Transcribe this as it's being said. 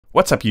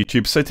What's up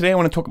YouTube? So today I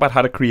want to talk about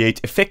how to create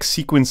effect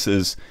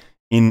sequences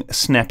in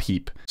Snap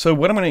Heap. So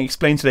what I'm going to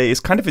explain today is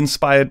kind of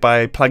inspired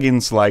by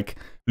plugins like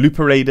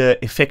Looperator,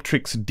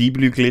 Effectrix,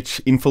 dBlue Glitch,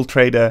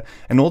 Infiltrator,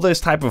 and all those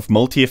type of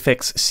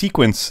multi-effects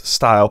sequence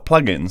style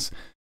plugins.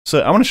 So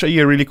I want to show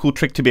you a really cool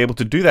trick to be able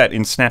to do that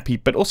in Snap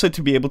Heap, but also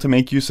to be able to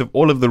make use of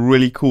all of the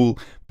really cool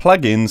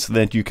plugins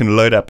that you can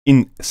load up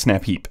in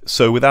Snap Heap.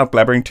 So without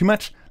blabbering too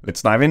much,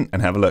 let's dive in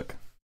and have a look.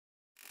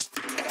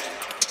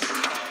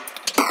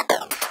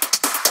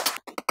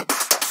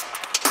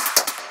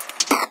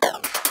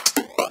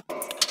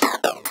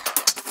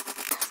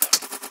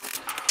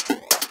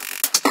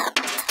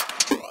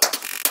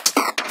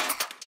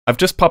 I've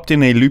just popped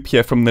in a loop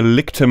here from the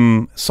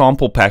Lictum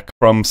sample pack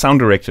from Sound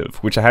Directive,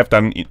 which I have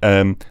done.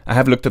 I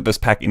have looked at this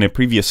pack in a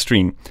previous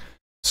stream.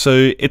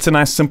 So it's a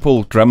nice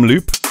simple drum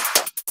loop.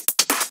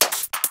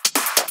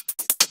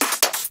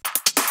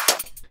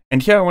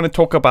 And here I want to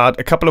talk about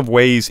a couple of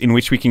ways in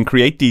which we can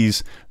create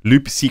these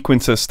loop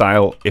sequencer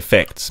style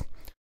effects.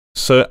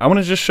 So I want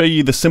to just show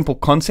you the simple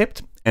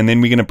concept, and then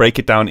we're going to break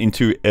it down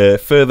into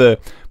further,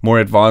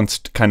 more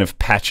advanced kind of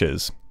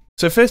patches.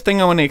 So first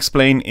thing I want to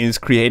explain is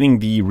creating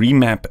the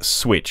remap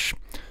switch.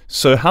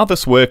 So how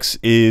this works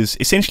is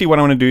essentially what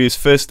I want to do is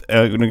first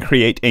I'm going to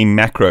create a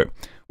macro,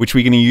 which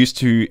we're going to use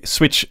to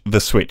switch the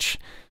switch.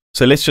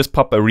 So let's just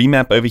pop a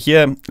remap over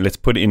here. Let's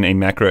put in a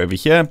macro over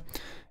here.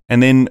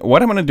 And then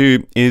what I'm going to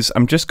do is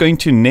I'm just going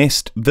to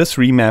nest this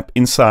remap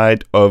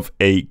inside of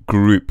a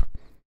group,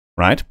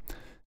 right?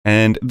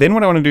 And then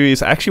what I want to do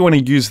is I actually want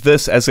to use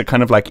this as a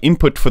kind of like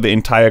input for the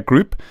entire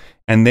group.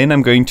 And then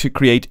I'm going to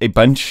create a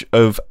bunch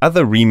of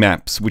other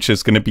remaps, which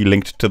is going to be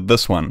linked to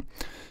this one.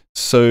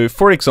 So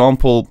for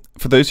example,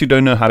 for those who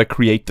don't know how to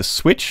create the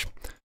switch,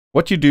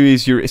 what you do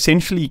is you're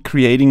essentially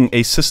creating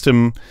a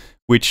system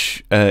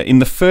which in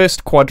the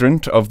first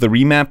quadrant of the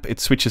remap, it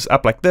switches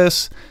up like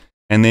this.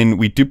 And then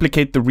we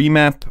duplicate the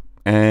remap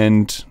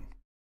and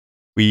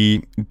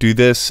we do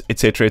this,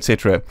 etc.,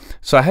 etc.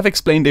 So I have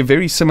explained a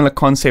very similar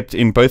concept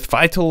in both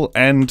Vital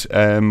and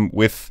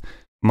with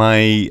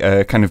my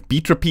kind of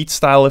beat repeat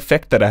style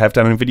effect that I have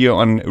done a video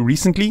on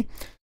recently.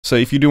 So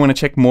if you do want to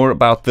check more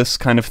about this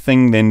kind of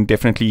thing, then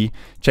definitely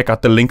check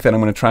out the link that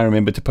I'm going to try and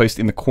remember to post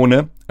in the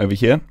corner over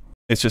here.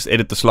 Let's just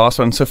edit this last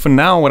one. So for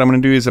now, what I'm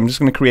going to do is I'm just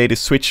going to create a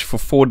switch for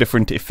 4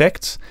 different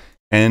effects.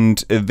 And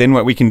then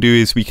what we can do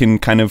is we can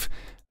kind of,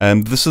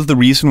 this is the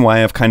reason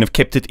why I've kind of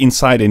kept it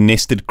inside a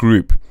nested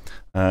group.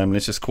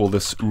 Let's just call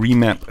this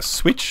remap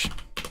switch.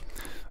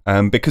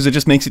 Because it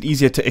just makes it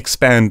easier to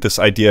expand this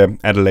idea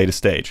at a later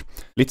stage.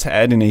 Let's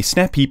add in a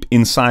snap heap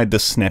inside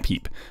this snap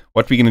heap.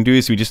 What we're going to do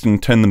is we're just going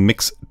to turn the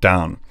mix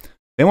down.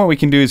 Then what we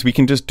can do is we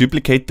can just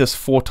duplicate this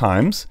 4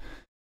 times,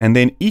 and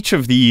then each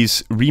of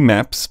these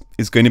remaps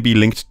is going to be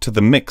linked to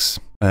the mix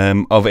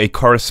of a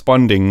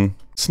corresponding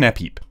snap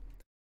heap.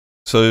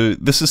 So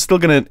this is still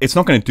going to, it's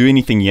not going to do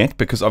anything yet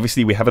because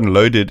obviously we haven't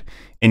loaded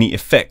any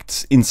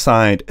effects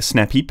inside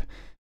Snap Heap.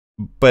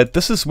 But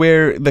this is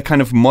where the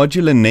kind of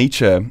modular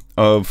nature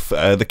of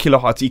the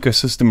Kilohearts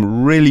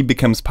ecosystem really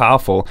becomes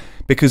powerful,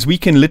 because we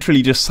can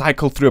literally just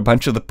cycle through a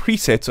bunch of the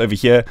presets over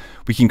here.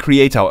 We can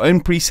create our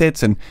own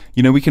presets, and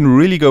you know, we can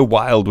really go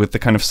wild with the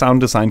kind of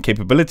sound design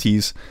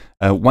capabilities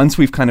once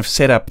we've kind of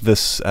set up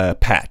this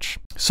patch.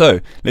 So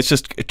let's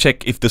just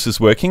check if this is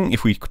working.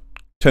 If we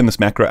turn this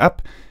macro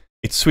up,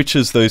 it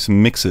switches those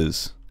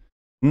mixes.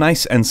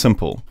 Nice and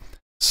simple.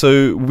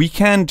 So we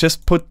can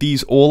just put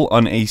these all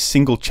on a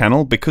single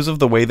channel because of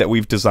the way that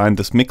we've designed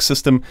this mix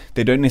system.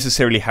 They don't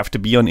necessarily have to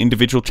be on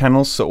individual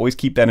channels, so always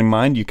keep that in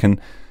mind. You can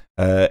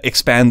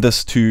expand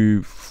this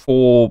to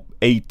 4,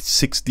 8,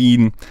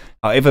 16,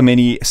 however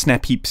many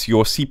snap heaps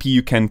your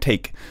CPU can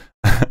take.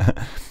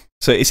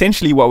 So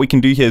essentially what we can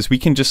do here is we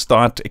can just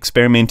start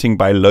experimenting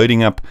by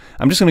loading up.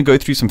 I'm just going to go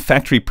through some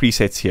factory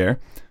presets here.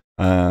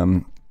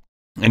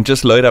 And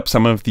just load up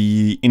some of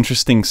the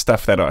interesting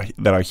stuff that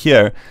are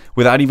here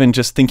without even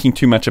just thinking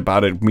too much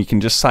about it. We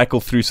can just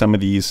cycle through some of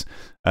these,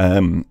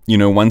 you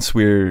know, once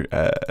we're,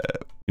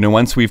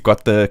 once we've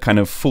got the kind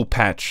of full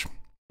patch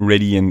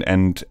ready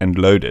and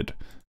loaded.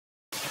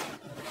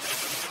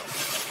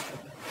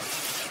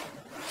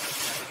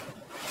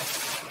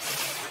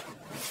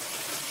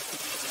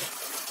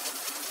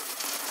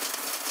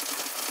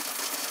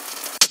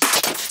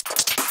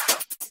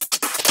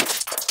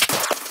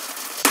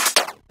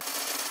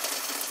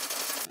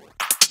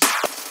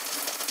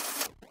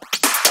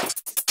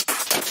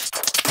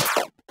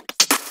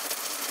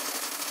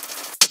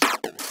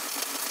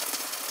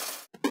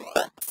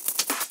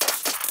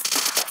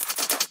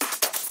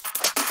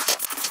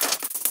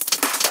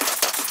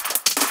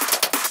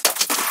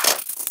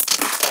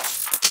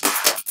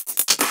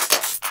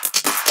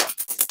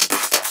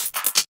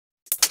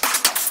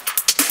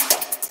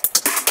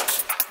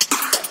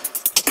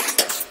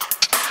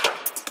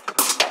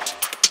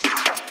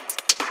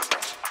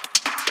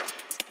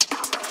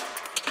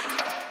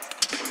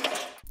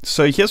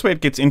 So here's where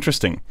it gets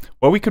interesting.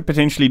 What we could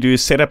potentially do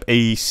is set up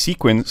a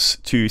sequence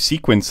to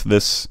sequence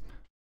this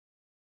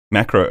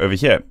macro over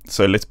here.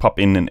 So let's pop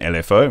in an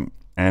LFO.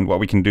 And what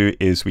we can do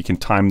is we can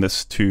time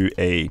this to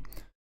a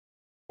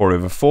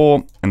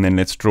 4/4, and then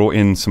let's draw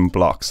in some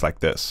blocks like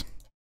this.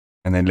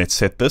 And then let's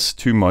set this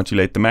to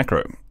modulate the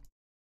macro.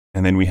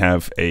 And then we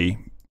have a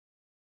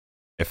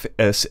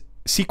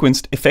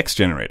sequenced effects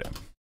generator.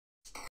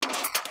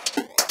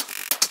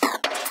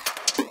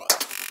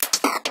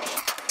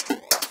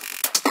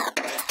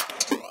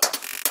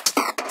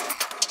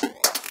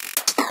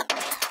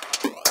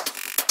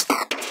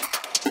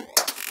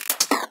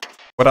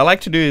 What I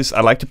like to do is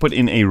I like to put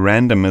in a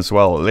random as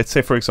well. Let's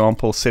say, for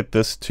example, set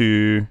this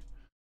to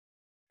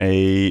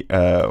a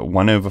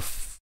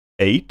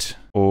 1/8,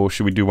 or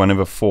should we do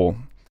 1/4?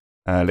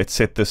 Let's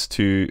set this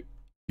to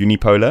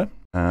unipolar.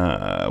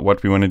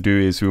 What we want to do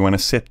is we want to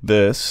set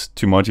this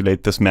to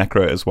modulate this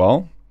macro as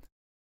well.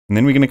 And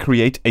then we're going to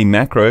create a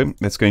macro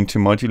that's going to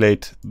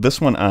modulate this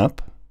one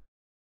up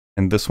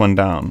and this one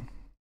down.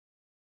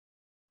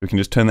 We can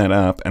just turn that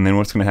up, and then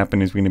what's going to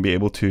happen is we're going to be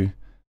able to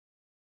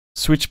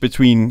switch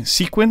between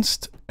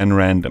sequenced and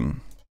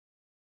random.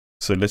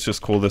 So let's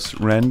just call this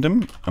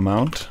random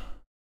amount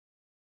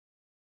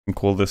and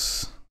call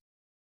this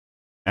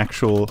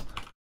actual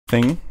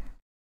thing.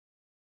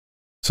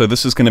 So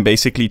this is going to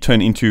basically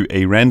turn into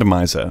a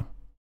randomizer,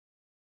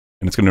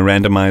 and it's going to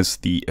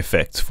randomize the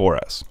effects for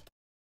us.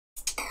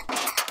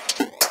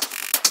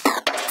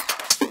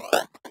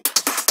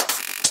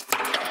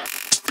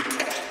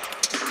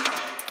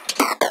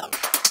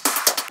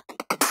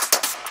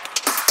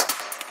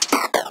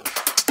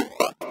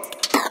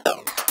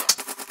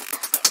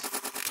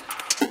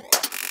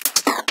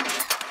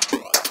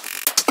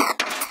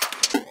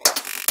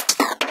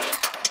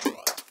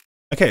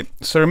 Okay,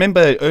 so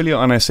remember earlier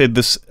on I said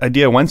this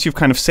idea, once you've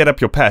kind of set up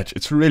your patch,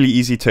 it's really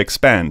easy to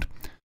expand.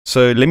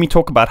 So let me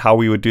talk about how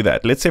we would do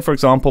that. Let's say, for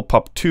example,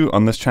 pop 2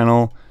 on this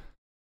channel,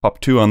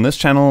 pop 2 on this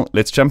channel.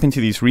 Let's jump into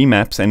these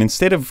remaps, and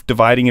instead of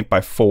dividing it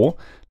by 4,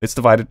 let's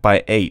divide it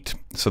by 8.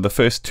 So the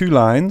first 2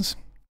 lines,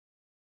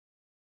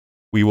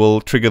 we will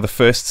trigger the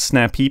first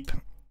snap heap.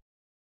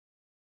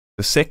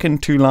 The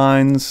second 2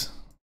 lines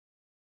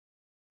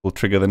will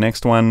trigger the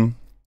next one.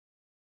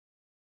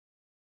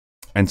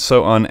 And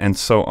so on and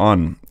so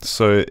on.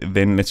 So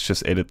then let's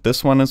just edit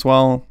this one as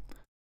well.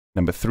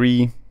 Number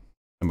 3,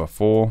 number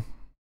 4.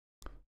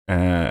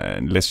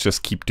 And let's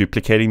just keep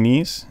duplicating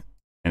these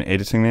and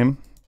editing them.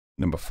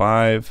 Number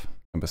 5,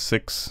 number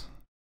 6,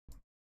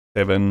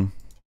 7,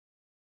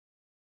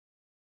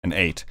 and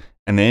 8.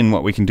 And then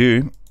what we can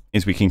do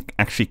is we can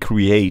actually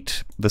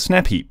create the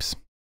snap heaps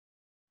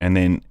and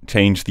then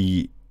change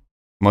the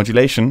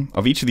modulation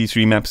of each of these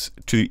remaps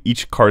to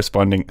each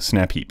corresponding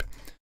snap heap.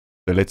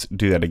 So let's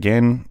do that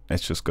again.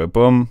 Let's just go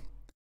boom.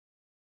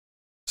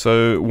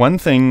 So one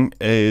thing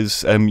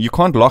is you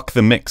can't lock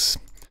the mix.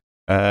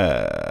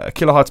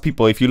 Kilohearts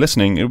people, if you're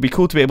listening, it would be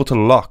cool to be able to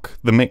lock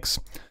the mix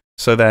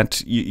so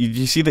that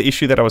you see the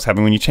issue that I was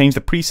having when you change the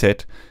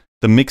preset.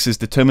 The mix is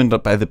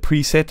determined by the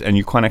preset and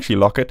you can't actually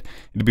lock it.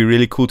 It'd be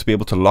really cool to be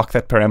able to lock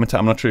that parameter.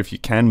 I'm not sure if you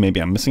can,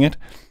 maybe I'm missing it.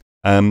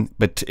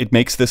 But it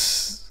makes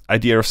this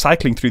idea of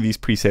cycling through these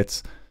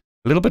presets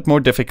a little bit more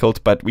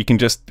difficult, but we can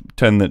just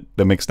turn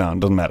the mix down,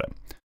 doesn't matter.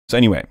 So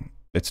anyway,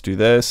 let's do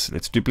this,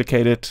 let's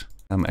duplicate it.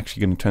 I'm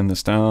actually going to turn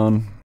this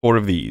down. 4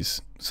 of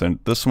these. So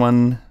this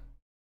one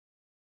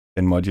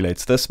then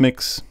modulates this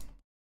mix.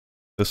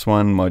 This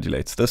one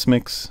modulates this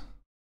mix.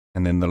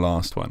 And then the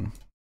last one.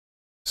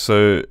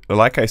 So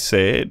like I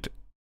said,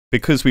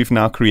 because we've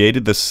now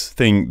created this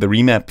thing, the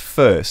remap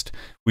first,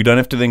 we don't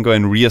have to then go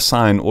and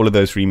reassign all of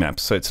those remaps.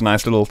 So it's a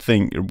nice little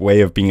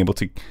way of being able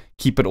to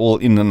keep it all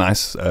in a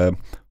nice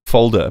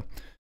folder.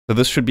 So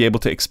this should be able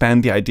to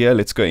expand the idea.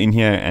 Let's go in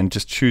here and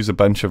just choose a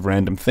bunch of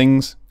random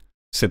things,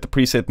 set the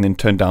preset, and then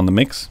turn down the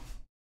mix.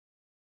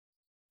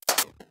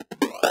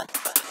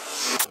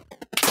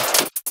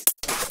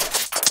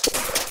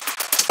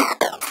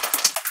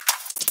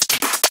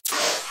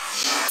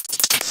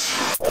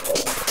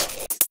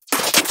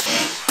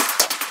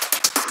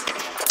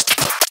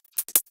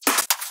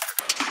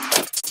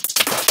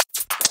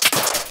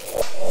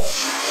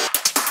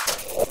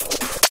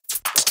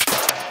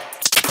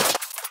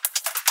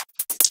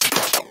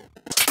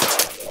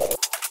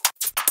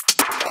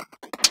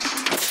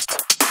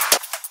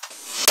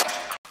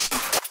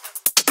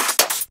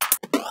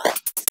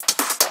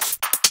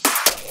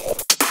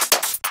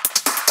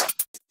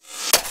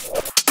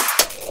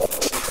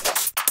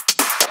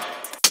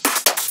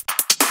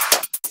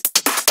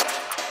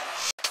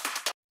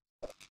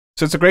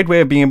 So it's a great way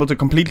of being able to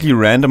completely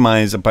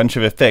randomize a bunch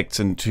of effects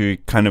and to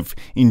kind of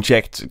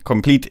inject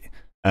complete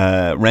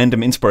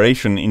random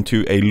inspiration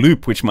into a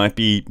loop, which might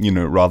be, you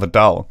know, rather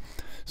dull.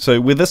 So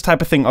with this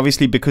type of thing,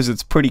 obviously, because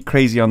it's pretty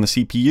crazy on the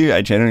CPU,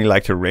 I generally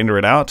like to render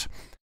it out.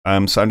 So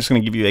I'm just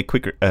going to give you a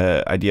quick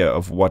idea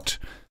of what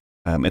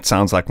it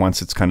sounds like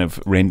once it's kind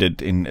of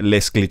rendered in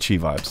less glitchy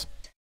vibes.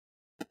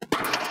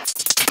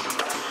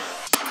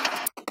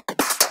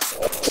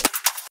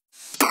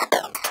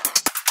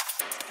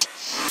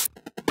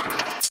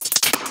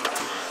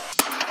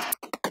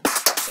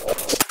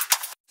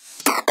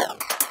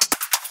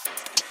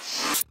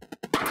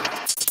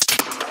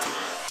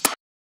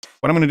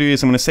 what I'm going to do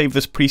is I'm going to save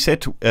this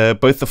preset,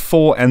 both the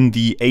 4 and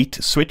the 8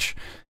 switch,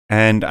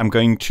 and I'm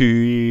going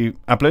to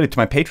upload it to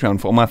my Patreon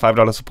for all my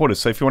 $5 supporters.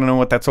 So if you want to know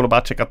what that's all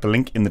about, check out the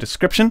link in the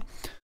description.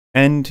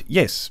 And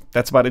yes,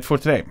 that's about it for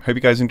today. Hope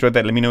you guys enjoyed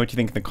that. Let me know what you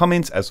think in the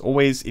comments. As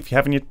always, if you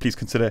haven't yet, please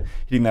consider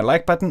hitting that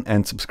like button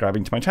and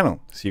subscribing to my channel.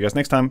 See you guys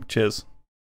next time. Cheers.